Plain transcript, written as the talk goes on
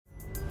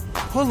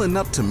Pulling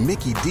up to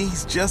Mickey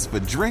D's just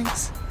for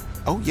drinks?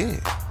 Oh yeah,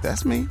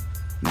 that's me.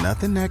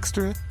 Nothing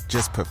extra,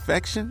 just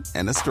perfection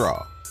and a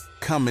straw.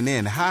 Coming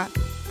in hot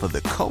for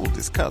the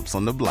coldest cups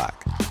on the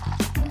block.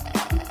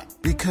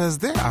 Because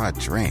there are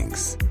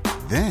drinks.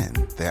 Then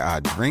there are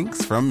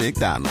drinks from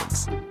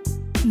McDonald's.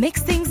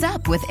 Mix things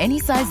up with any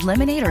size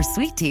lemonade or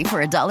sweet tea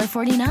for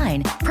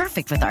 $1.49.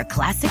 Perfect with our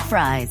classic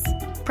fries.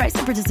 Price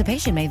and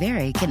participation may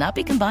vary. Cannot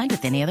be combined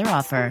with any other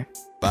offer.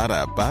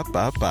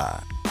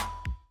 Ba-da-ba-ba-ba.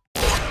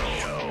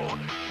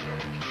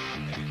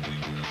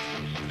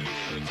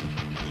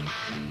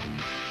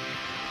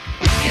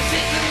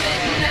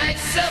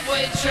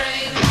 Subway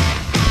train.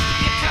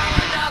 You're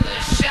calling all the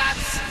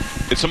shots.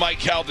 It's the Mike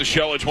Calta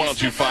Show. It's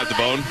 102.5 The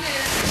Bone.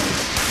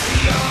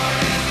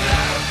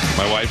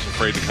 My wife's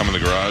afraid to come in the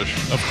garage.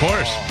 Of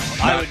course.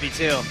 I would be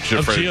too. She's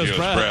afraid of Gio's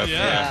breath.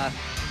 Yeah.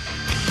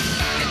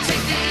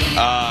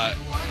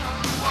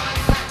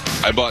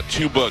 I bought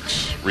 2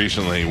 books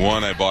recently.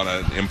 One, I bought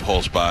an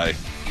impulse buy.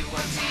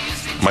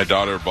 My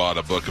daughter bought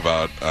a book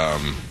about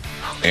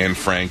Anne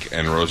Frank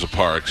and Rosa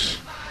Parks.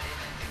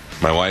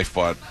 My wife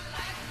bought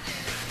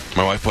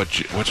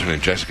what's her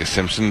name, Jessica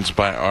Simpson's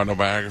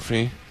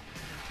autobiography.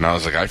 And I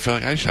was like, I feel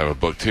like I should have a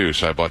book too.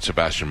 So I bought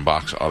Sebastian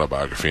Bach's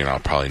autobiography, and I'll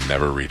probably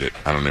never read it.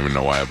 I don't even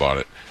know why I bought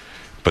it.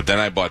 But then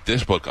I bought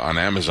this book on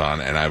Amazon,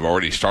 and I've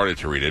already started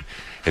to read it.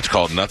 It's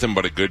called Nothing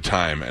But a Good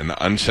Time, an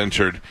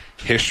uncensored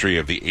history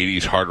of the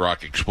 80s hard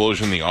rock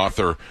explosion. The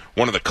author,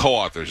 one of the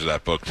co-authors of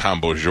that book,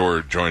 Tom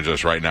Beajour, joins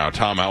us right now.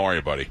 Tom, how are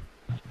you, buddy?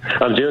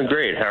 I'm doing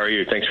great. How are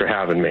you? Thanks for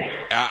having me.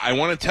 I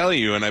want to tell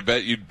you, and I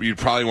bet you'd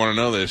probably want to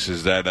know this,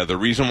 is that the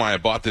reason why I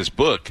bought this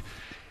book,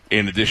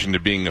 in addition to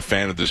being a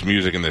fan of this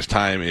music and this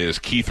time, is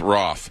Keith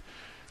Roth,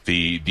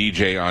 the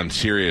DJ on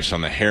Sirius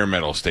on the hair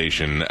metal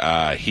station.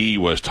 He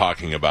was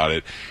talking about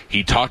it.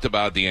 He talked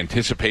about the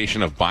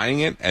anticipation of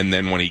buying it, and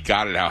then when he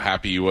got it, how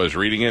happy he was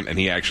reading it, and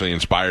he actually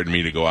inspired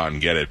me to go out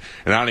and get it.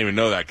 And I don't even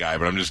know that guy,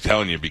 but I'm just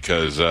telling you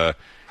because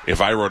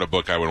if I wrote a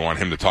book, I would want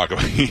him to talk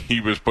about it. He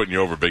was putting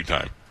you over big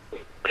time.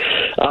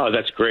 Oh,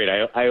 that's great.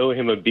 I owe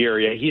him a beer.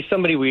 Yeah, he's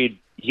somebody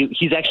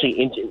he's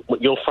actually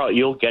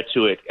you'll get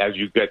to it as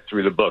you get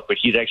through the book, but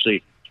he's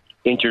actually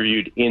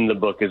interviewed in the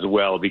book as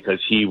well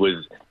because he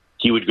would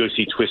go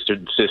see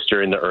Twisted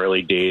Sister in the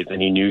early days, and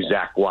he knew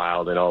Zakk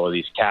Wylde and all of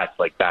these cats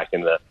like back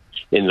in the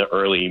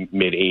early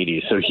mid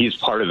 '80s. So he's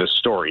part of the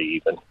story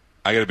even.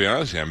 I got to be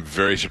honest with you, I'm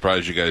very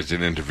surprised you guys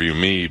didn't interview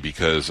me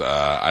because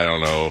I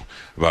don't know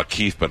about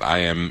Keith, but I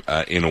am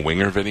in a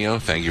Winger video.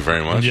 Thank you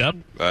very much. Yep.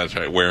 That's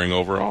right, wearing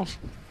overalls.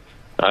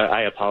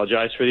 I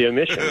apologize for the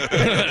omission.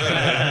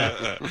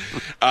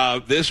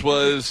 This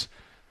was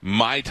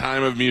my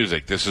time of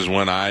music. This is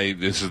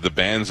the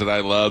bands that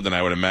I loved, and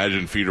I would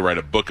imagine for you to write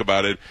a book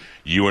about it,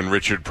 you and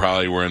Richard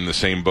probably were in the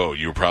same boat.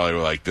 You probably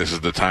were like, this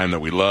is the time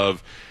that we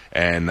love,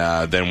 and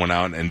then went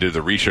out and did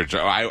the research.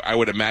 I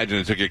would imagine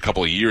it took you a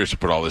couple of years to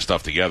put all this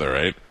stuff together,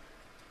 right?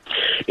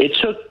 It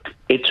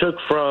took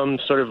from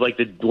sort of like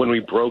when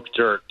we broke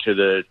dirt to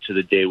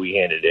the day we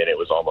handed in. It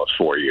was almost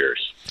 4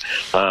 years.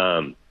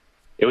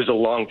 It was a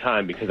long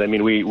time because, I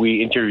mean,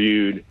 we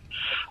interviewed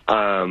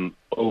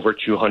over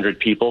 200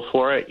 people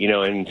for it,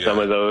 and some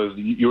of those,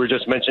 you were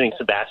just mentioning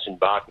Sebastian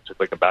Bach. It took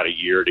like about a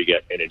year to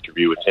get an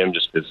interview with him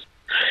just because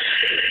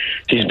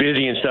he's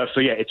busy and stuff. So,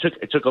 yeah, it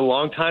took a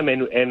long time,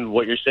 and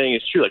what you're saying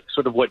is true, like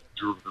sort of what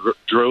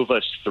drove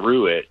us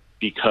through it,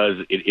 because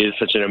it is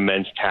such an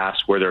immense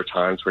task where there are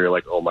times where you're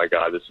like, oh, my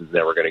God, this is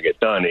never going to get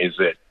done, is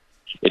that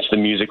it's the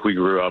music we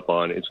grew up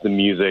on. It's the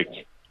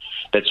music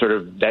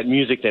that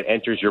music that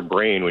enters your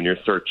brain when you're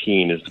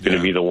 13 is going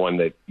to be the one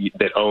that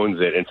owns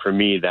it. And for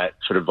me, that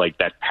sort of like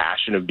that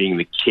passion of being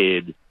the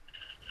kid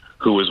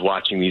who was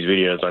watching these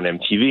videos on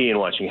MTV and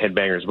watching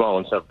Headbangers Ball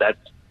and stuff, that's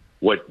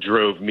what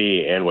drove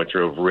me and what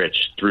drove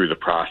Rich through the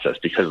process,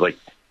 because like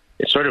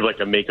it's sort of like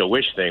a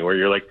Make-A-Wish thing where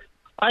you're like,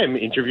 I am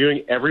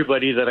interviewing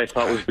everybody that I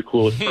thought was the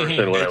coolest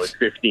person when I was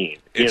 15.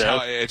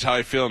 It's how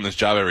I feel in this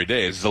job every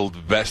day. It's the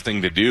best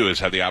thing to do is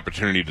have the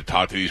opportunity to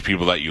talk to these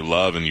people that you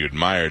love and you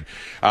admired.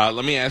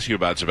 Let me ask you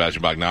about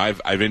Sebastian Bach. Now,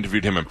 I've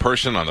interviewed him in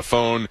person on the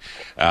phone.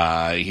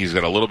 He's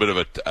got a little bit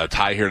of a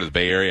tie here to the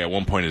Bay Area. At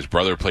one point, his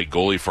brother played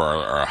goalie for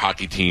our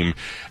hockey team.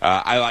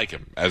 I like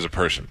him as a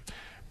person.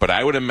 But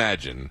I would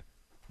imagine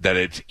that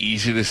it's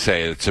easy to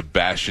say that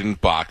Sebastian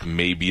Bach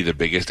may be the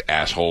biggest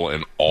asshole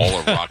in all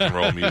of rock and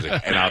roll music,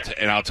 and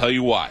I'll tell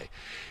you why.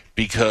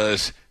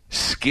 Because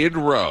Skid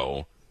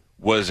Row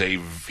was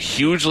a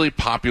hugely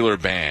popular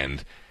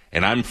band,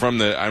 and I'm from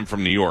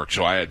New York,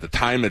 so at the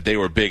time that they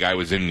were big, I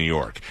was in New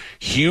York.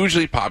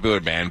 Hugely popular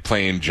band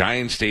playing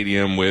Giant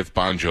Stadium with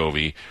Bon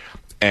Jovi,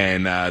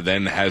 and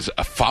then has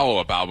a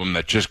follow-up album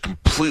that just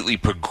completely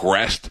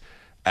progressed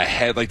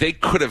ahead. Like they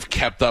could have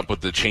kept up with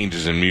the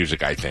changes in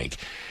music, I think.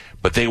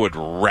 But they would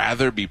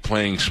rather be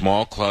playing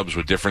small clubs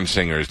with different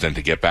singers than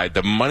to get back.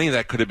 The money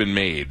that could have been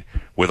made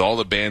with all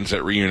the bands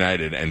that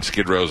reunited, and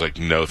Skid Row's like,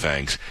 no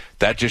thanks.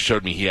 That just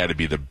showed me he had to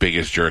be the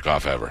biggest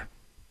jerk-off ever.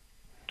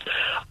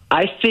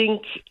 I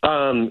think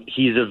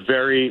he's a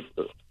very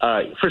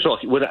first of all,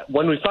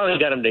 when we finally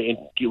got him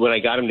when I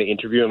got him to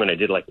interview him, and I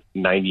did like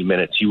 90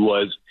 minutes, he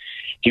was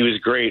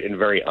great and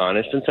very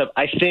honest and stuff.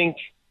 I think,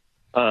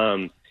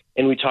 and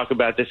we talk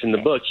about this in the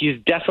book,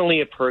 he's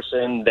definitely a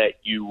person that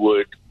you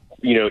would,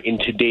 in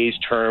today's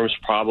terms,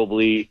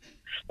 probably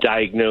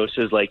diagnose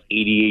as like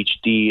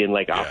ADHD and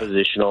like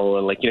oppositional,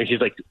 and like, he's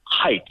like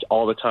hyped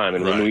all the time.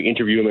 And when we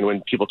interview him and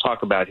when people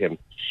talk about him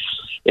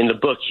in the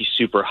book, he's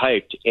super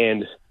hyped.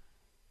 And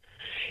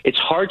it's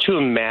hard to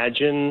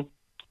imagine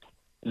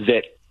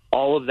that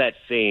all of that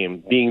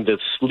fame, being the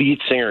lead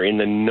singer in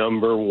the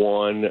number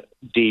one,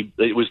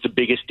 it was the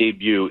biggest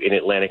debut in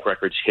Atlantic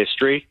Records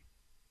history.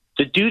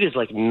 The dude is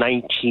like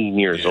 19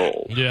 years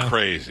old. Yeah.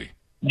 Crazy.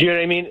 Do you know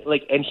what I mean?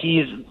 Like, and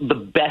he's the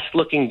best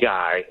looking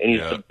guy, and he's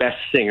the best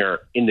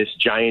singer in this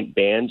giant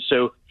band.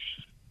 So,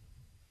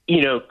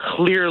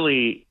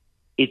 clearly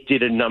it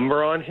did a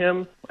number on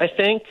him, I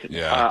think.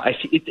 Yeah.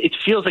 It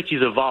feels like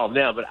he's evolved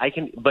now, but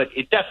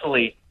it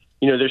definitely,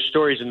 there's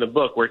stories in the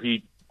book where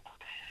he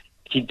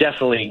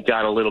definitely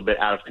got a little bit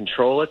out of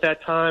control at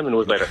that time, and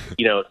was like,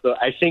 so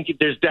I think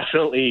there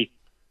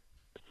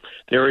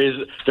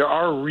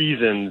are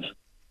reasons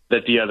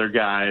that the other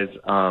guys,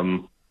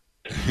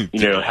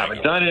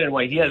 haven't done it and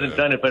why he hasn't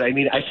done it. But I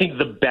mean, I think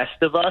the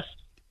best of us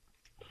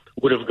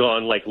would have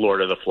gone like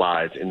Lord of the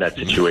Flies in that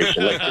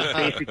situation, like just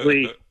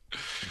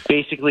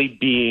basically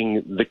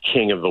being the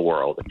king of the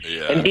world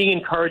and being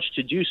encouraged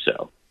to do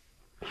so.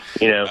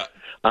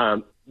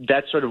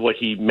 That's sort of what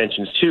he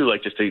mentions too.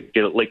 Like, just to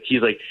get, like,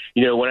 he's like,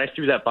 when I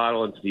threw that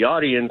bottle into the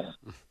audience,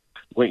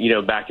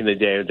 when, back in the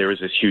day, there was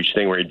this huge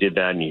thing where he did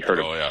that and he hurt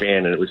a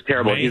fan and it was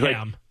terrible.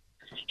 Mayhem.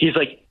 He's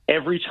like,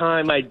 every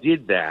time I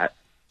did that,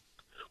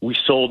 we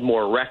sold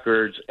more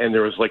records, and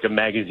there was like a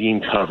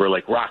magazine cover,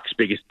 like Rock's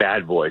Biggest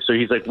Bad Boy. So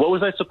he's like, what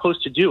was I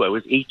supposed to do? I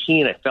was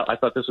 18. I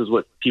thought this was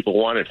what people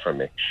wanted from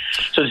me.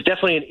 So it's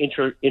definitely an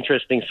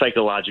interesting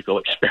psychological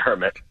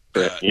experiment.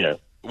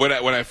 When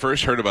I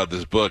first heard about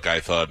this book, I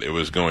thought it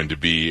was going to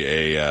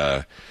be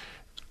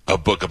a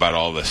book about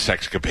all the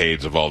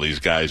sexcapades of all these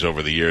guys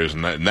over the years,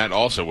 and that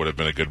also would have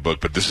been a good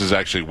book. But this is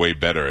actually way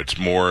better. It's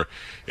more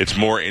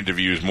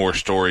interviews, more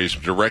stories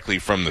directly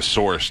from the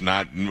source.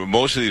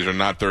 Most of these are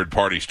not third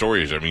party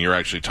stories. I mean, you're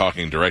actually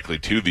talking directly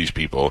to these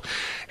people,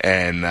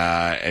 and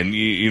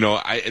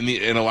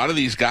a lot of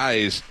these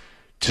guys.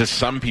 To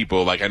some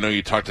people, like I know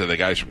you talked to the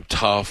guys from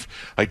Tough,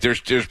 like there's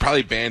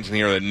probably bands in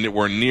here that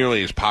weren't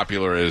nearly as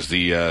popular as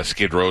the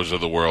Skid Rows of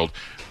the world,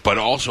 but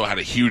also had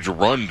a huge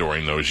run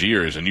during those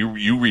years, and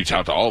you reach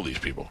out to all these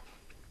people.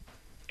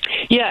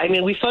 Yeah, I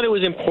mean, we thought it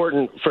was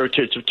important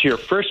to your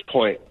first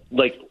point,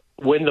 like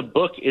when the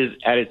book is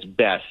at its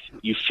best,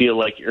 you feel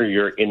like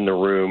you're in the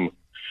room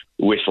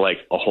with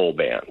like a whole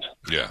band,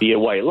 be it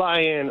White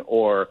Lion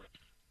or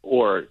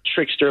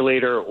Trickster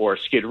later or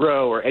Skid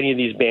Row or any of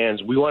these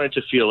bands. We wanted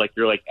to feel like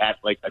you're like at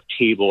like a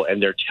table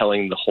and they're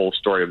telling the whole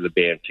story of the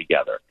band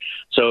together.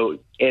 So,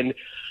 and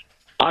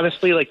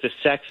honestly, like the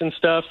sex and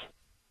stuff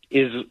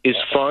is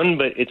fun,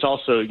 but it's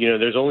also,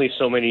 there's only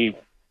so many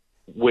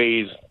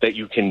ways that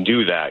you can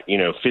do that,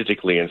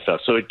 physically and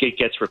stuff. So it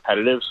gets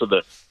repetitive. So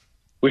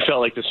we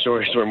felt like the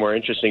stories were more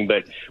interesting,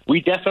 but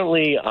we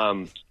definitely,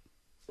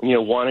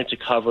 wanted to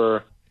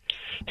cover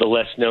the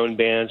less known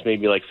bands,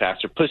 maybe like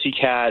Faster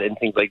Pussycat and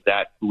things like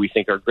that, who we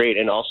think are great.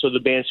 And also the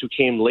bands who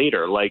came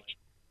later, like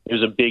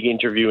there's a big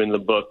interview in the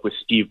book with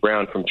Steve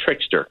Brown from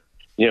Trickster,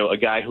 a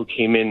guy who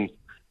came in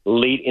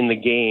late in the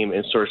game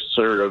and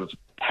sort of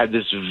had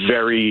this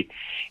very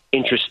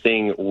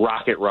interesting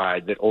rocket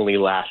ride that only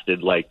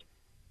lasted like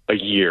a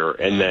year.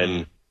 And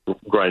then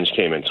grunge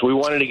came in. So we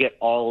wanted to get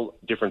all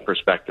different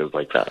perspectives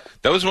like that.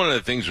 That was one of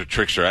the things with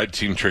Trickster. I'd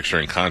seen Trickster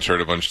in concert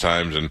a bunch of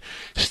times, and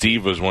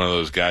Steve was one of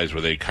those guys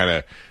where they kind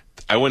of,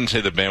 I wouldn't say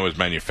the band was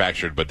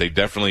manufactured, but they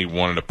definitely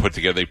wanted to put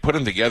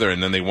him together,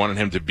 and then they wanted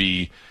him to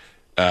be,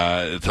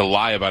 to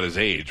lie about his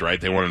age,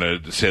 right? They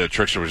wanted to say that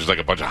Trickster was just like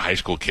a bunch of high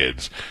school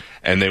kids,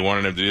 and they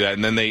wanted him to do that.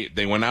 And then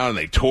they went out and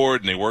they toured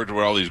and they worked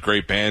with all these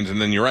great bands.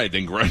 And then you're right,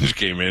 then grunge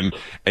came in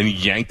and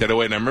yanked that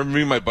away. And I remember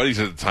me and my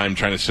buddies at the time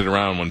trying to sit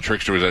around when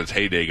Trickster was at its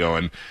heyday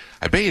going,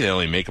 I bet you they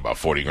only make about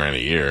 $40,000 a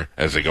year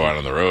as they go out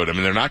on the road. I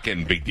mean, they're not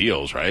getting big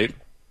deals, right?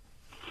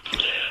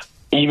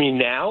 You mean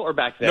now or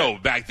back then? No,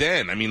 back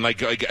then. I mean,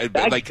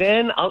 back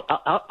then,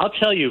 I'll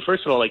tell you,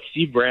 first of all, like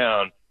Steve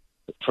Brown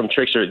from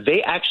Trickster,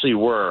 they actually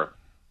were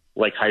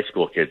like high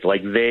school kids.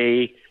 Like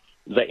the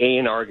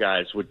A&R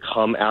guys would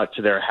come out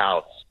to their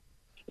house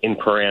in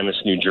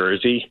Paramus, New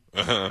Jersey,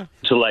 to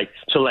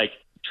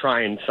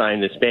try and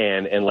sign this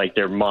band, and like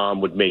their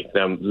mom would make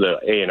them, the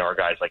A&R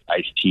guys, like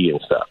iced tea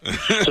and stuff.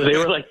 So they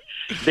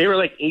were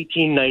like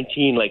 18,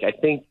 19. Like I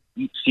think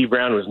Steve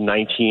Brown was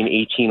 19,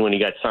 18 when he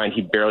got signed.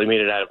 He barely made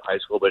it out of high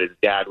school, but his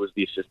dad was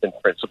the assistant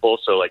principal,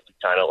 so like he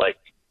kind of like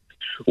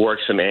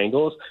worked some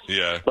angles.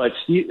 Yeah. But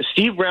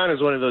Steve Brown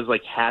is one of those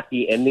like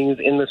happy endings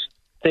in this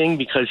thing,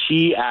 because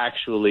he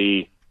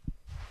actually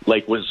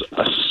like was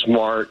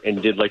smart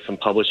and did like some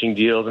publishing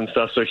deals and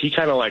stuff. So he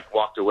kind of like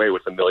walked away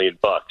with $1 million,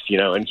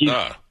 and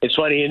it's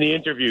funny in the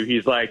interview,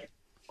 he's like,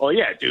 oh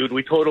yeah, dude,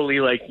 we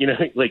totally like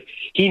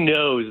he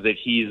knows that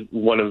he's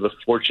one of the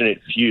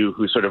fortunate few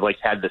who sort of like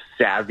had the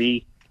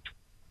savvy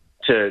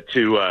to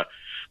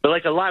but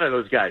like a lot of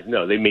those guys,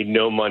 no, they made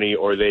no money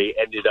or they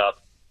ended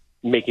up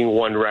making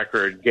one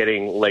record,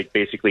 getting like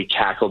basically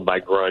tackled by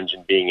grunge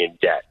and being in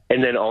debt,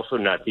 and then also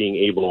not being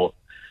able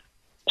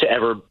to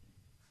ever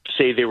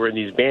say they were in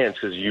these bands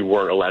because you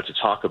weren't allowed to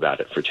talk about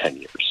it for 10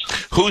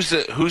 years. Who's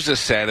the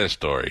saddest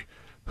story?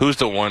 Who's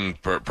the one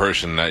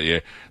person that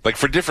you like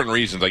for different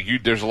reasons? Like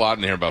there's a lot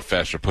in here about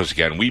Faster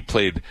Pussycat. And we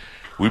did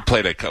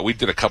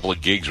a couple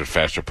of gigs with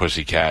Faster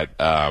Pussycat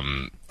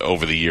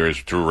over the years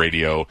through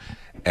radio.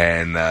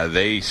 And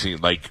they see,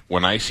 like,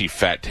 when I see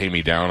Fat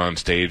Tammy Down on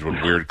stage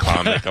with weird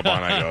clown makeup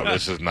on, I go,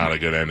 this is not a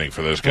good ending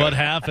for this guy. What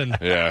happened?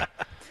 Yeah.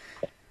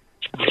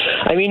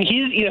 I mean,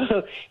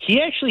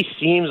 he actually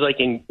seems like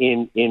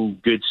in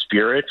good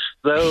spirits,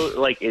 though.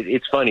 Like,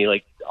 it's funny.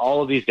 Like,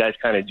 all of these guys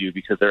kind of do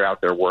because they're out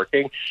there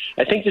working.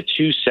 I think the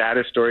two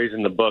saddest stories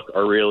in the book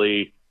are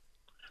really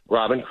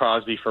Robin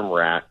Crosby from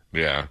Rat,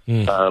 yeah,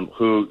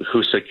 who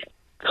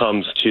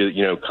succumbs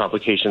to,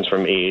 complications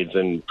from AIDS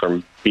and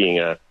from being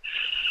a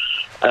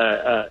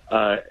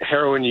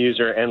heroin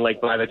user, and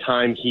like by the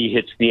time he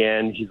hits the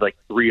end, he's like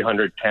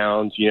 300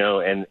 pounds,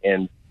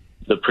 and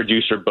the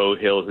producer Bo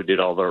Hill, who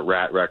did all the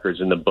Rat records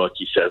in the book,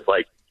 he says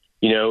like,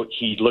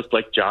 he looked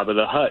like Jabba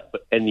the Hutt,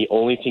 and the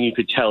only thing you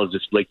could tell is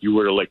if like you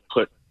were to like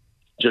put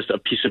just a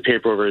piece of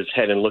paper over his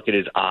head and look at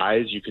his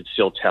eyes, you could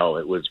still tell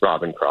it was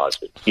Robin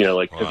Crosby,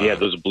 because he had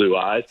those blue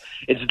eyes.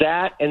 It's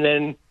that, and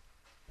then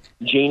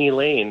Janie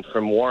Lane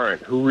from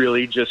Warrant, who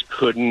really just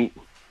couldn't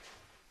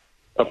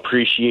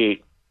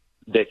appreciate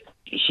that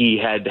he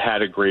had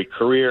a great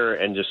career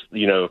and just,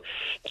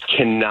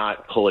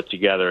 cannot pull it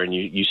together. And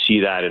you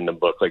see that in the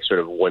book, like sort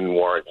of when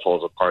Warrant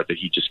falls apart, that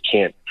he just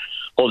can't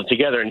hold it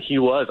together. And he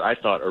was, I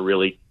thought, a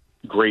really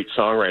great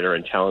songwriter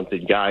and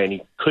talented guy. And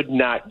he could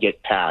not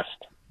get past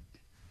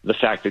the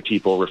fact that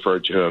people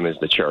referred to him as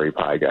the cherry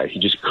pie guy. He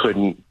just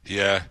couldn't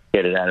get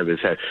it out of his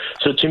head.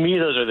 So to me,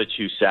 those are the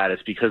two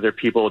saddest, because they're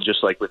people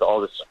just like with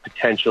all this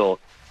potential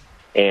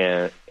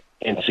and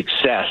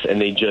success,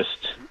 and they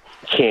just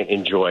can't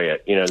enjoy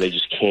it. They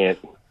just can't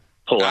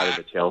pull out of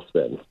the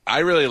tailspin. I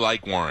really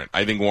like Warrant.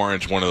 I think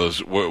Warrant's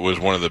was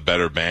one of the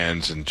better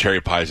bands, and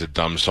Cherry Pie's a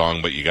dumb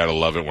song, but you got to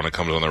love it when it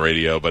comes on the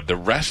radio. But the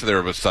rest of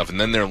their stuff,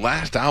 and then their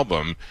last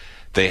album,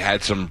 they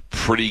had some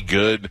pretty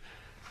good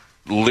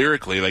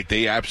lyrically, like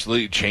they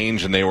absolutely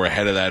changed, and they were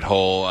ahead of that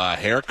whole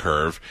hair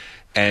curve.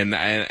 And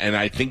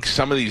I think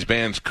some of these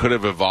bands could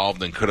have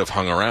evolved and could have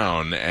hung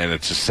around, and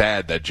it's just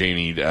sad that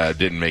Janie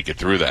didn't make it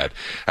through that.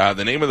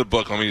 The name of the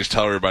book, let me just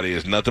tell everybody,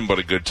 is Nothing But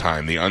a Good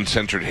Time, The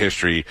Uncensored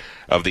History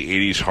of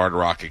the 80s Hard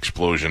Rock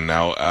Explosion.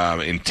 Now,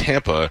 in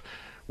Tampa,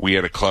 we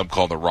had a club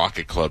called the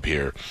Rocket Club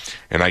here,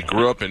 and I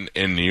grew up in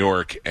New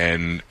York,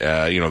 and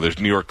there's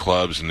New York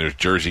clubs and there's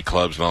Jersey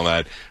clubs and all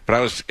that, but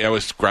I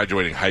was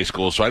graduating high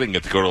school, so I didn't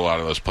get to go to a lot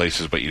of those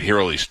places, but you'd hear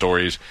all these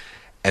stories.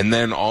 And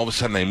then all of a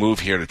sudden I move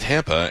here to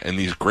Tampa, and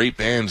these great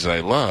bands that I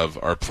love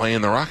are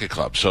playing the Rocket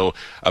Club. So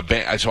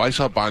I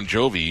saw Bon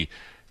Jovi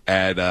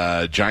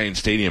at Giant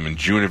Stadium in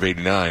June of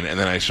 '89, and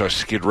then I saw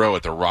Skid Row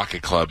at the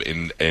Rocket Club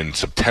in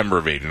September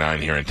of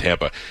 '89 here in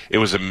Tampa. It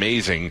was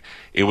amazing.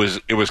 It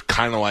was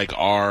kind of like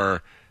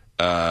our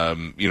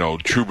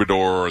Troubadour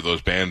or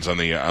those bands on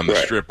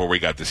the strip where we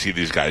got to see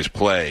these guys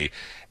play.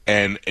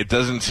 And it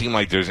doesn't seem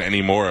like there's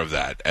any more of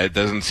that. It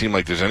doesn't seem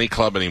like there's any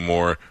club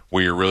anymore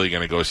where you're really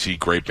going to go see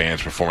great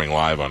bands performing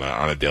live on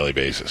a daily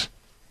basis.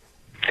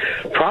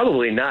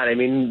 Probably not. I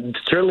mean,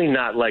 certainly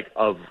not like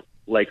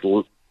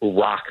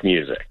rock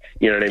music.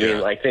 You know what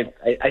I mean?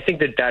 I think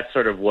that that's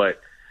sort of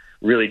what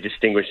really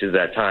distinguishes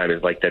that time,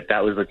 is like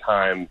that was the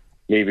time,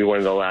 maybe one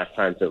of the last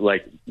times that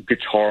like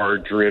guitar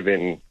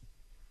driven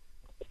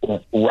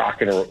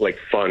rock and like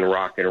fun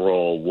rock and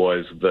roll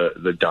was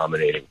the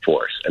dominating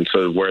force. And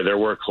so where there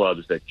were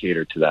clubs that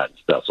catered to that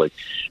stuff, like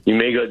you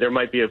may go, there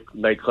might be a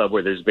nightclub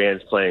where there's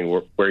bands playing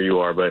where you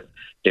are, but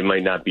they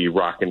might not be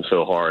rocking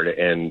so hard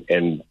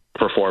and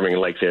performing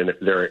like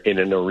they're in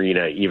an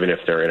arena, even if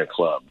they're in a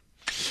club.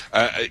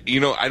 I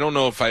don't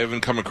know if I haven't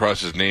come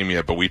across his name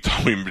yet, but we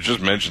just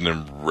mentioned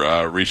him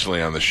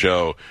recently on the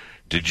show.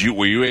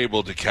 Were you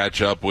able to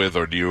catch up with,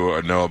 or do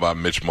you know about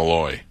Mitch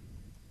Malloy?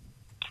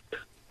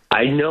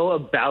 I know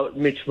about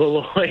Mitch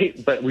Malloy,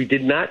 but we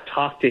did not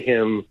talk to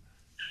him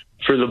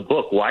for the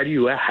book. Why do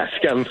you ask?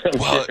 I'm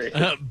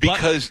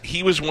because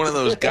he was one of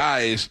those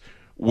guys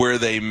where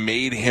they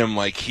made him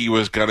like he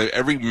was gonna.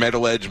 Every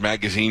Metal Edge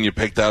magazine you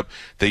picked up,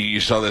 you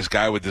saw this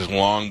guy with this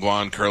long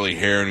blonde curly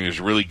hair, and he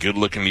was really good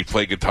looking. And he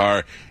played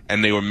guitar,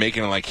 and they were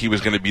making it like he was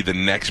going to be the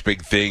next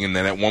big thing. And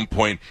then at one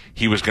point,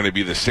 he was going to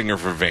be the singer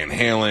for Van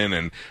Halen,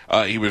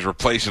 and he was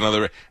replacing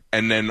other.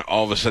 And then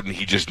all of a sudden,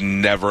 he just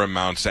never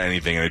amounts to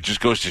anything. And it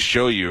just goes to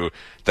show you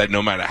that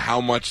no matter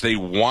how much they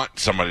want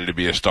somebody to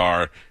be a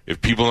star,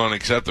 if people don't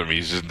accept them,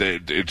 it's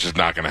just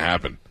not going to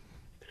happen.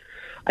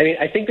 I mean,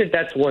 I think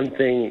that's one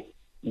thing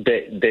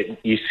that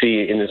you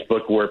see in this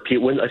book, where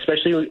people,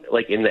 especially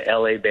like in the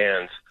LA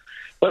bands,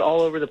 but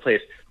all over the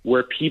place,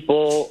 where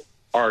people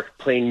are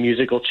playing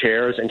musical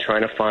chairs and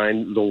trying to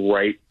find the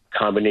right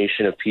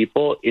combination of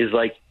people is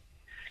like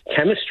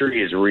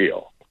chemistry is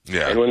real.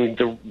 Yeah. And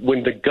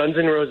when the Guns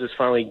N' Roses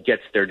finally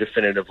gets their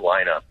definitive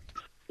lineup,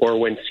 or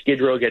when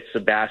Skid Row gets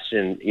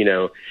Sebastian,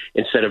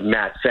 instead of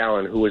Matt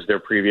Fallon, who was their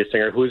previous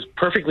singer, who is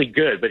perfectly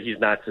good, but he's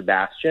not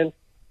Sebastian.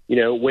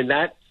 When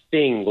that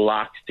thing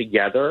locks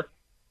together,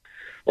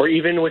 or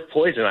even with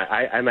Poison,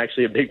 I'm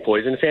actually a big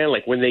Poison fan.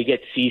 Like when they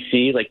get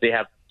CC, like they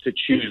have to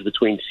choose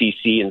between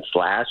CC and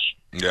Slash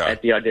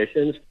at the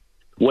auditions.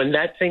 When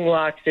that thing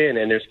locks in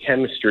and there's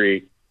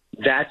chemistry,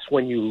 that's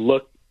when you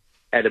look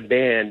at a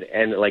band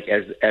and like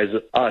as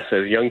us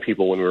as young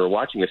people when we were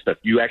watching this stuff,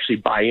 you actually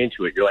buy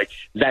into it. You're like,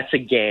 that's a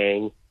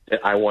gang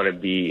that I want to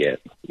be in,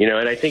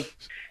 and I think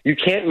you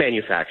can't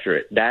manufacture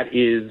it. That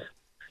is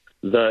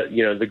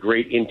the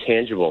great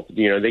intangible.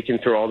 They can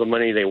throw all the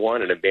money they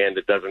want in a band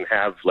that doesn't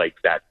have like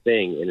that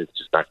thing, and it's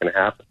just not going to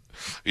happen.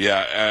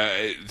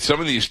 Yeah,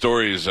 some of these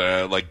stories,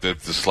 like the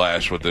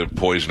Slash with the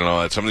Poison and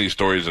all that, some of these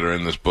stories that are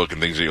in this book and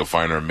things that you'll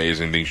find are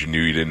amazing, things you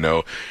knew you didn't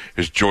know.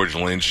 There's George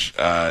Lynch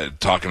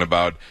talking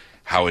about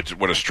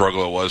what a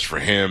struggle it was for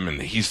him,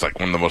 and he's like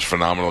one of the most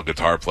phenomenal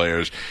guitar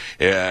players.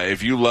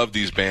 If you love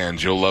these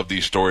bands, you'll love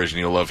these stories, and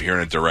you'll love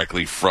hearing it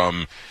directly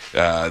from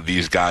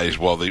these guys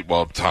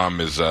while Tom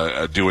is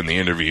doing the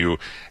interview,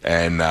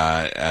 and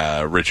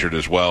Richard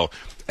as well.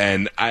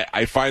 And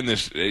I find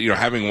this,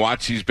 having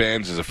watched these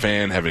bands as a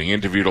fan, having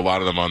interviewed a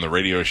lot of them on the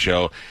radio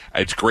show,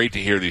 it's great to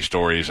hear these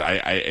stories. I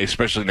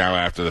especially now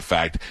after the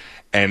fact.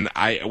 And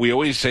we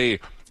always say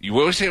it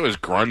was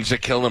grunge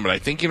that killed them, but I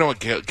think what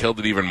killed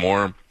it even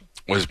more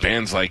was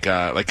bands like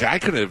I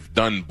could have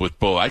done with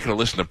both. I could have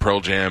listened to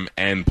Pearl Jam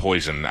and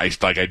Poison,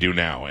 like I do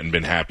now, and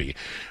been happy.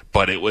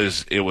 But it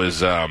was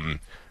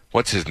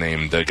what's his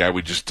name? The guy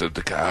we just the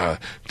guy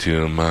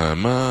to my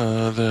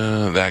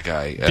mother. That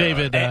guy,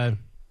 David.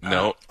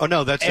 No. Oh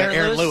no, that's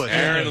Aaron Lewis.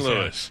 Aaron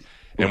Lewis.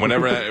 And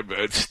whenever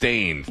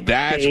Stained,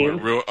 that's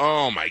what real.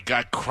 Oh my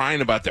God,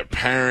 crying about their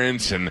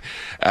parents and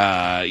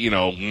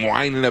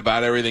whining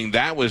about everything.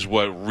 That was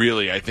what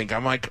really I think.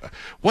 I'm like,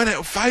 what?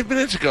 5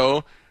 minutes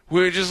ago,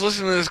 we were just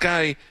listening to this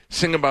guy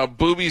sing about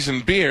boobies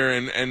and beer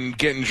and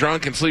getting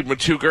drunk and sleeping with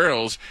two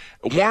girls.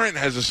 Warrant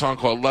has a song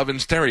called Love in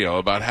Stereo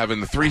about having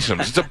the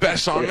threesomes. It's the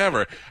best song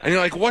ever. And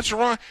you're like, what's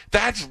wrong?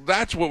 That's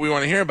what we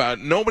want to hear about.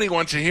 Nobody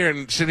wants to hear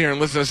and sit here and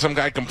listen to some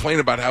guy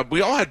complain about how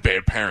we all had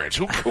bad parents.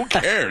 Who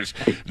cares?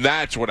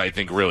 That's what I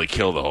think really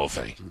killed the whole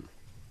thing.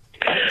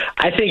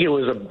 I think it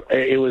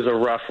was a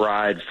rough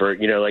ride for,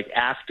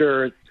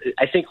 after,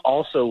 I think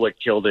also what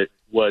killed it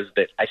was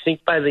that I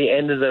think by the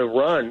end of the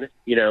run,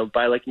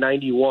 by like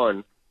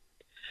 91,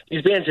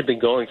 these bands have been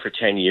going for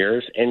 10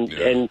 years and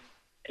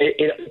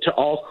to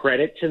all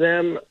credit to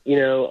them,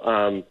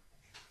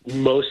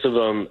 most of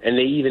them, and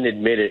they even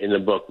admit it in the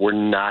book, were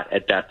not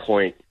at that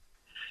point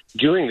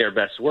doing their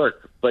best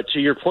work. But to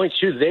your point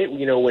too, they,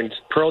 when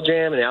Pearl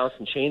Jam and Alice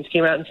in Chains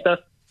came out and stuff,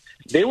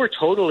 they were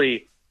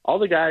totally, all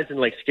the guys in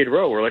like Skid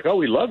Row were like, oh,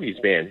 we love these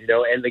bands,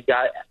 and the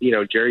guy,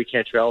 Jerry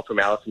Cantrell from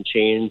Alice in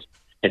Chains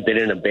had been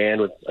in a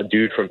band with a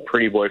dude from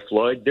Pretty Boy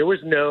Floyd. There was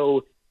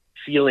no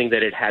feeling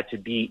that it had to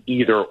be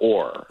either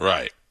or.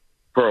 Right.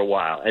 For a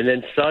while. And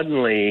then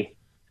suddenly,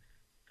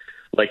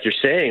 like you're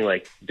saying,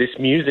 like this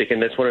music, and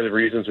that's one of the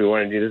reasons we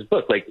want to do this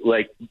book,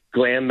 like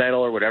glam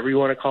metal or whatever you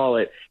want to call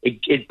it,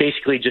 it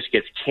basically just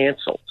gets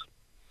canceled.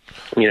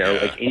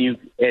 It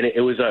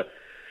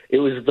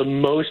was the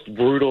most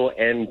brutal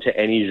end to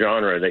any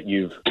genre that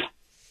you've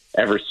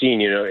ever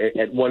seen.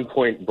 At one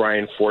point,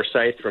 Brian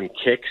Forsyth from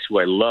Kix, who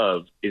I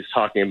love, is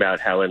talking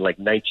about how in like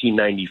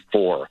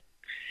 1994,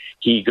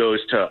 he goes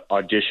to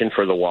audition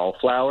for the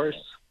Wallflowers.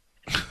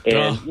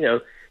 And,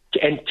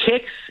 and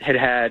Kix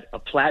had a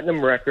platinum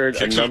record,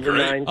 Kix a number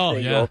 9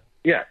 single.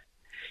 Yeah.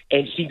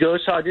 And he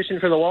goes to audition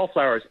for the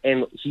Wallflowers,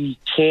 and he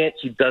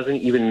doesn't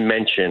even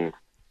mention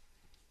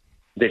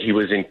that he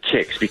was in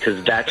Kix,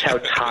 because that's how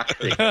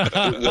toxic it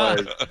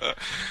was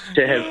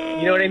to have,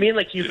 you know what I mean?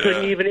 Like you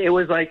couldn't even, it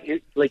was like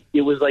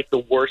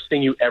the worst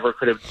thing you ever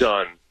could have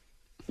done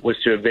was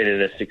to have been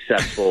in a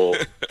successful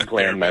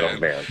glam metal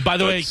band. By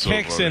the way,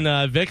 Kix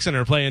and Vixen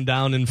are playing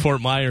down in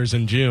Fort Myers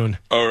in June.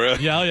 Oh,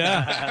 really?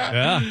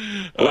 Yeah.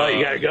 Well,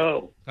 you gotta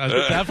go.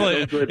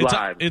 Definitely.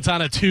 It's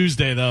on a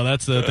Tuesday, though.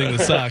 That's the thing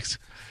that sucks.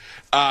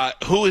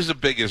 Who is the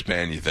biggest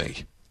band, you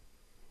think?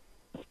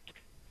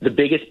 The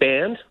biggest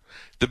band?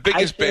 The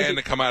biggest band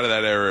to come out of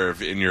that era,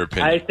 in your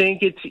opinion? I think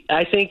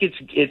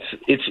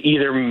it's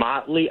either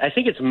Motley. I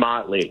think it's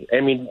Motley.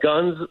 I mean,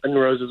 Guns N'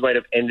 Roses might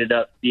have ended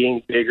up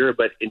being bigger,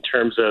 but in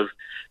terms of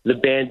the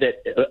band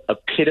that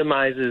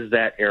epitomizes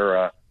that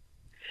era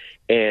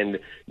and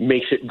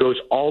goes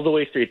all the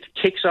way through, it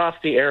kicks off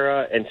the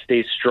era and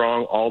stays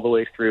strong all the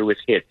way through with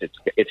hits.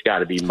 It's got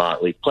to be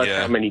Motley. Plus,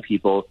 how many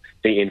people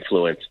they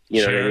influenced.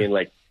 You know what I mean?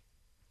 Like,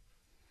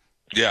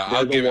 yeah,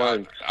 I'll give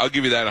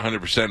you that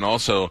 100%. And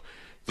also,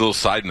 little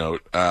side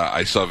note,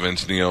 I saw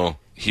Vince Neil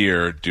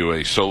here do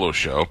a solo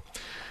show,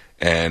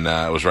 and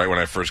it was right when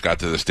I first got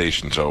to the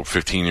station, so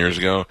 15 years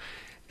ago,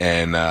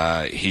 and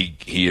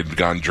he had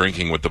gone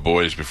drinking with the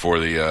boys before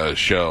the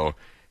show,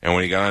 and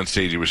when he got on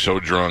stage, he was so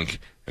drunk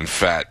and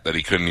fat that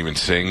he couldn't even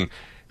sing,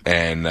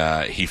 and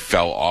he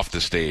fell off the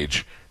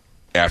stage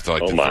after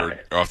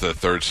the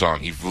third song.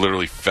 He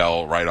literally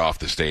fell right off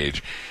the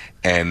stage.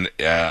 And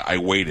I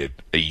waited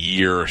a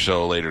year or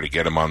so later to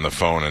get him on the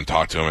phone and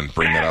talk to him and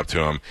bring that up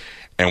to him.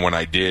 And when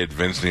I did,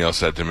 Vince Neil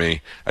said to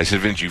me, I said,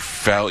 Vince, you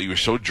were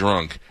so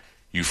drunk,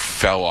 you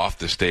fell off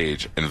the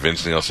stage. And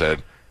Vince Neil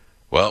said,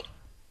 well,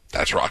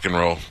 that's rock and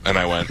roll. And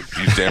I went,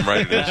 you're damn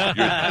right it is. You're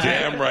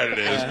damn right it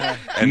is.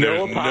 And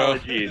no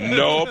apologies.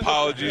 No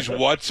apologies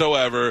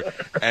whatsoever.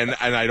 And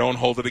I don't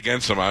hold it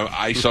against him.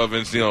 I saw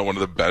Vince Neil at one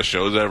of the best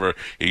shows ever.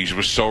 He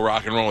was so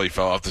rock and roll, he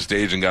fell off the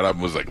stage and got up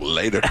and was like,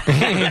 later.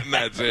 And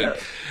that's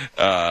it.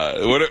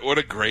 What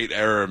a great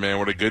era, man.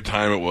 What a good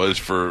time it was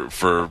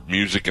for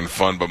music and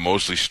fun, but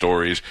mostly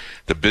stories.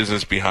 The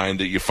business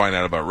behind it. You find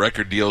out about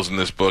record deals in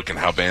this book and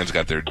how bands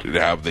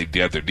how they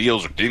got their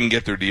deals or didn't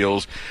get their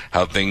deals,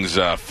 how things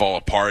fall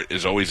apart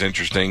is always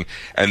interesting.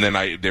 And then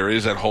there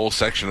is that whole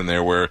section in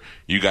there where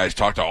you guys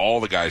talk to all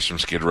the guys from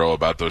Skid Row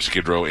about those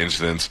Skid Row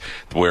incidents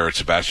where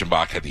Sebastian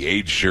Bach had the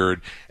AIDS shirt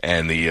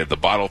and the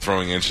bottle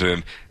throwing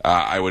incident.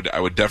 I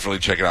would definitely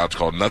check it out. It's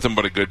called Nothing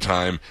But a Good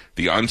Time: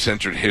 The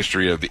Uncensored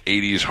History of the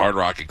 80s Hard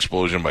Rock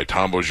Explosion by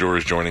Tom Beajour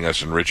is joining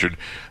us, and Richard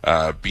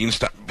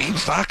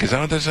Beanstalk, is that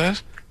what that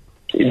says?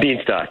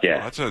 Beanstalk, yeah.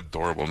 Oh, that's an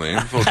adorable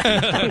name.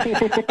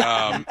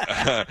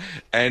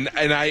 And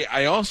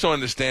I also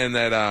understand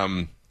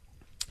that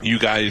you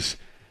guys,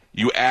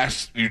 you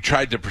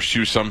tried to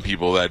pursue some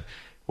people that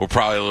were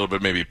probably a little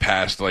bit maybe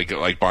past, like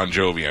Bon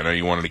Jovi. I know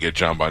you wanted to get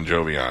John Bon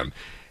Jovi on,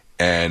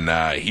 and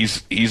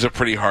he's a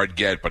pretty hard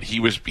get, but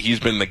he's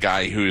been the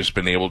guy who has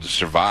been able to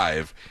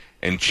survive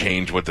and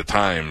change with the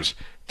times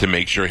to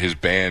make sure his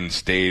band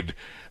stayed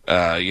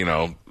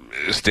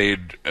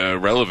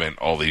relevant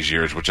all these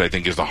years, which I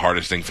think is the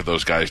hardest thing for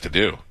those guys to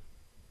do.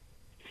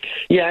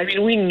 Yeah, I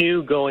mean, we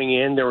knew going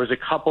in there was a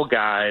couple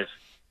guys.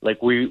 Like,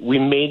 we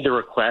made the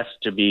request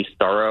to be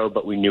thorough,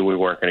 but we knew we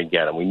weren't going to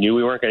get them. We knew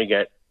we weren't going to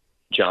get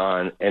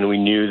John, and we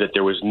knew that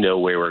there was no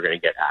way we were going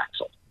to get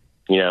Axl,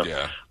 you know?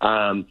 Yeah.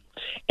 And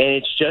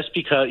it's just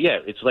because,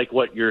 it's like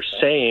what you're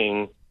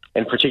saying,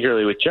 and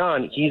particularly with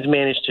John, he's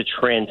managed to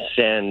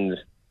transcend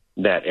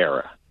that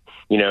era.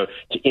 You know,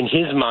 in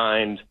his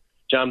mind,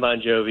 John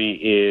Bon Jovi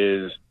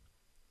is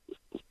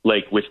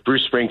like with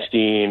Bruce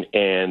Springsteen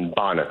and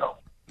Bono.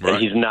 Right.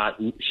 And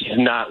he's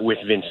not with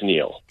Vince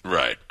Neil.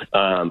 Right.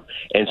 And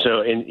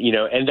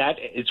that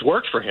it's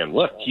worked for him.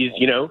 Look,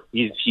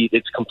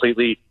 it's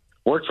completely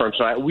worked for him.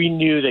 So we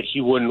knew that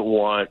he wouldn't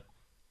want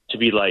to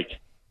be like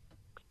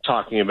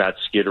talking about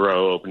Skid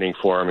Row opening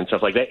for him and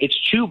stuff like that. It's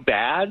too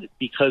bad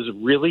because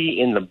really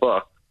in the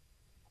book,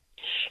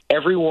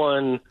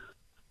 everyone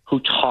who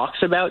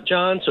talks about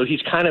John, so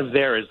he's kind of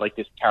there as like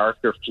this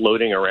character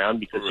floating around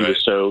because he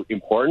was so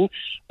important.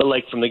 But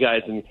like from the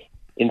guys in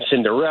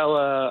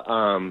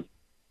Cinderella,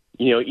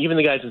 even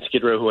the guys in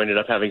Skid Row who ended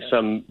up having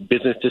some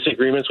business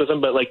disagreements with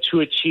him, but like to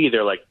a T,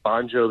 they're like,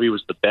 Bon Jovi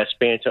was the best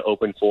band to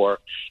open for.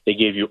 They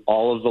gave you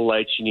all of the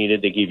lights you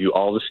needed. They gave you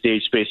all the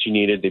stage space you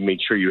needed. They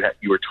made sure you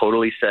were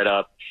totally set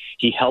up.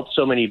 He helped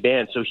so many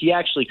bands. So he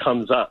actually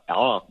comes up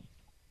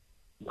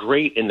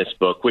great in this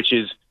book, which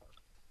is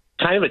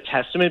kind of a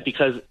testament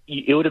because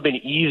it would have been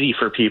easy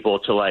for people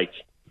to like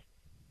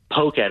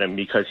poke at him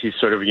because he's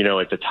sort of,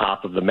 at the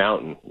top of the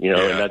mountain,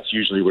 and that's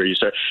usually where you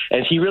start.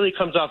 And he really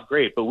comes off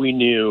great, but we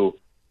knew,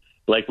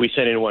 like, we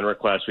sent in one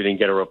request, we didn't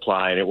get a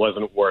reply, and it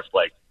wasn't worth,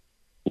 like,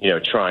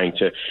 trying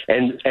to.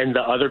 And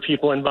the other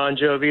people in Bon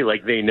Jovi,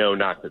 like, they know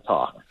not to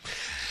talk.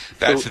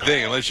 That's the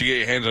thing. Unless you get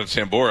your hands on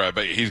Sambora, I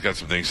bet he's got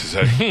some things to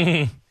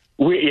say.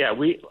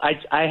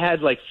 I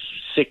had, like,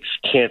 6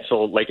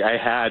 canceled. Like, I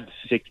had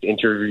 6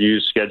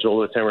 interviews scheduled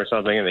with him or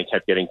something, and they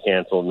kept getting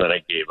canceled, and then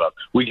I gave up.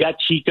 We got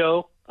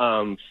Chico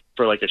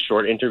for like a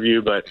short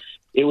interview, but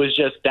it was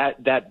just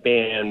that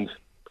band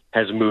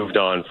has moved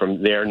on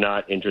from, they're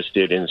not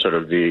interested in sort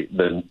of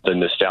the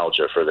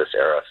nostalgia for this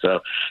era.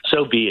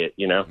 So be it,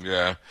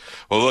 Yeah.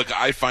 Well, look,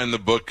 I find the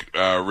book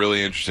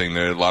really interesting.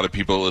 There are a lot of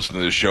people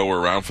listening to the show were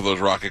around for those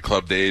Rocket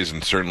Club days,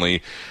 and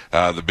certainly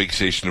the big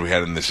stations we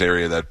had in this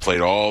area that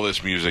played all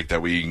this music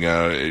that we,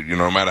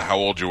 no matter how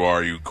old you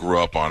are, you grew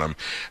up on them.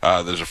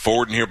 There's a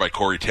foreword in here by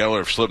Corey Taylor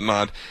of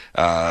Slipknot,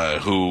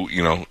 who,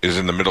 is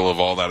in the middle of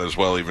all that as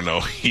well, even though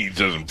he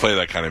doesn't play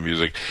that kind of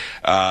music.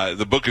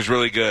 The book is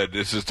really good.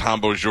 This is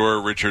Tom Beajour.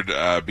 Richard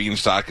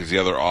Beanstalk is the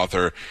other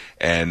author,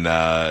 and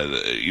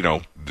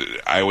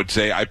I would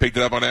say I picked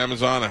it up on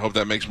Amazon. I hope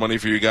that makes money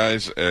for you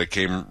guys. It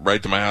came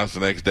right to my house the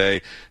next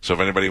day, so if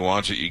anybody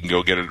wants it, you can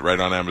go get it right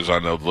on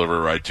Amazon. They'll deliver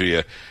it right to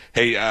you.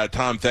 Hey,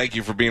 Tom, thank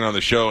you for being on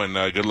the show, and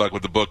good luck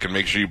with the book, and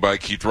make sure you buy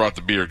Keith Roth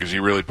the beer because he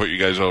really put you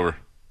guys over.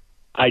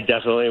 I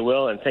definitely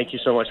will, and thank you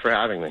so much for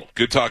having me.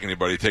 Good talking to you,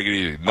 buddy. Take it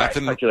easy.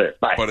 Nothing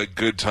but a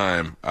good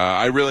time.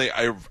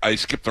 I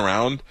skipped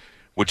around,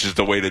 which is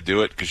the way to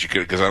do it,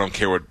 because I don't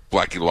care what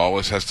Blackie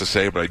Lawless has to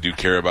say, but I do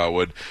care about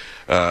what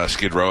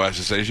Skid Row has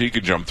to say. So you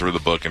could jump through the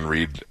book and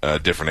read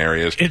different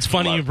areas. It's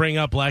funny you bring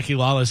up Blackie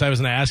Lawless. I was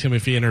going to ask him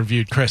if he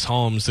interviewed Chris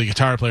Holmes, the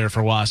guitar player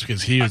for Wasp,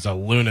 because he was a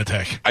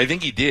lunatic. I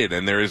think he did,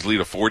 and there is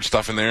Lita Ford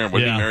stuff in there.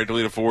 Was he married to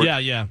Lita Ford?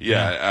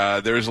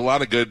 Yeah. There's a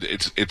lot of good.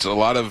 It's a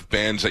lot of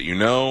bands that you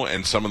know,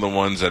 and some of the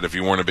ones that if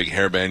you weren't a big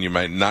hair band, you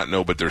might not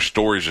know, but their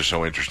stories are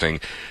so interesting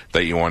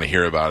that you want to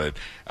hear about it.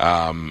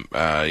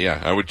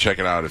 I would check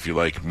it out if you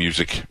like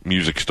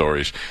music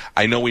stories.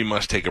 I know we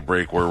must take a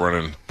break. We're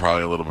running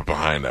probably a little bit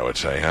behind, I would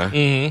say, huh?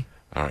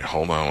 Mm-hmm. All right,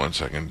 hold on 1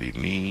 second.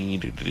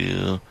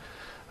 I'm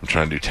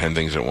trying to do 10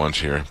 things at once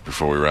here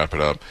before we wrap it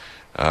up.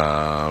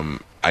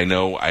 I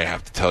know I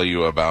have to tell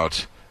you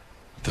about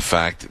the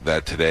fact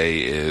that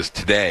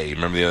today.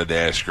 Remember the other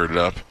day I screwed it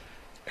up?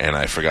 And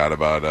I forgot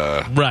about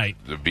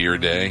the beer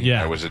day.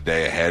 Yeah. I was a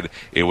day ahead.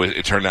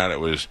 It turned out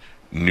it was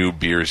New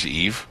Beer's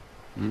Eve.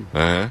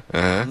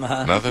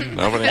 Nothing?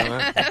 Nobody on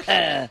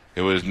that?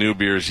 It was New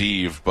Beer's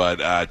Eve,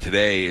 but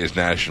today is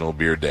National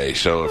Beer Day.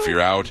 So if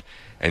you're out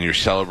and you're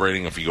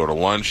celebrating, if you go to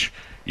lunch,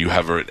 you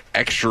have an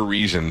extra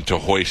reason to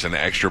hoist an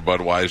extra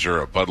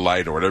Budweiser or Bud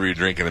Light or whatever you're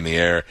drinking in the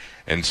air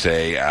and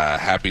say,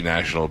 Happy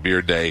National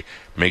Beer Day.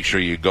 Make sure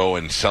you go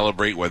and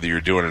celebrate, whether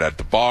you're doing it at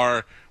the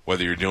bar,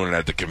 whether you're doing it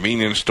at the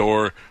convenience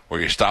store, or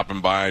you're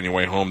stopping by on your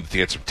way home to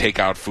get some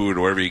takeout food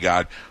or whatever you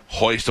got.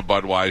 Hoist a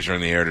Budweiser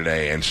in the air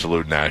today and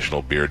salute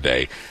National Beer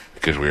Day,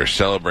 because we are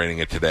celebrating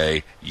it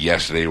today.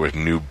 Yesterday was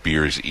New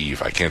Beer's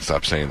Eve. I can't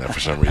stop saying that for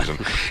some reason.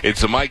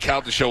 It's the Mike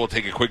Calta Show. We'll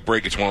take a quick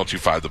break. It's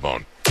 102.5 The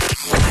Bone.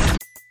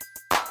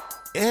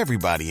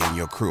 Everybody in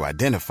your crew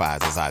identifies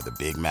as either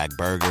Big Mac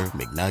Burger,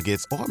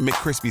 McNuggets, or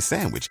McCrispy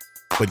Sandwich.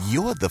 But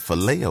you're the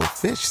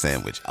Filet-O-Fish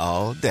Sandwich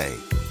all day.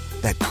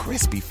 That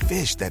crispy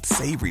fish, that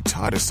savory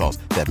tartar sauce,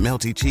 that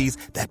melty cheese,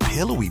 that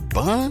pillowy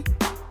bun.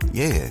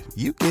 Yeah,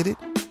 you get it.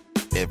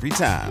 Every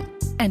time.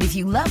 And if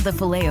you love the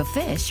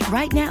Filet-O-Fish,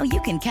 right now you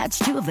can catch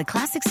two of the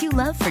classics you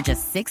love for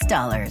just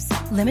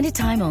 $6. Limited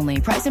time only.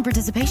 Price and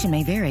participation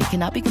may vary.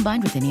 Cannot be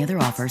combined with any other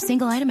offer.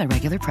 Single item at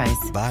regular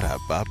price.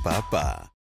 Ba-da-ba-ba-ba.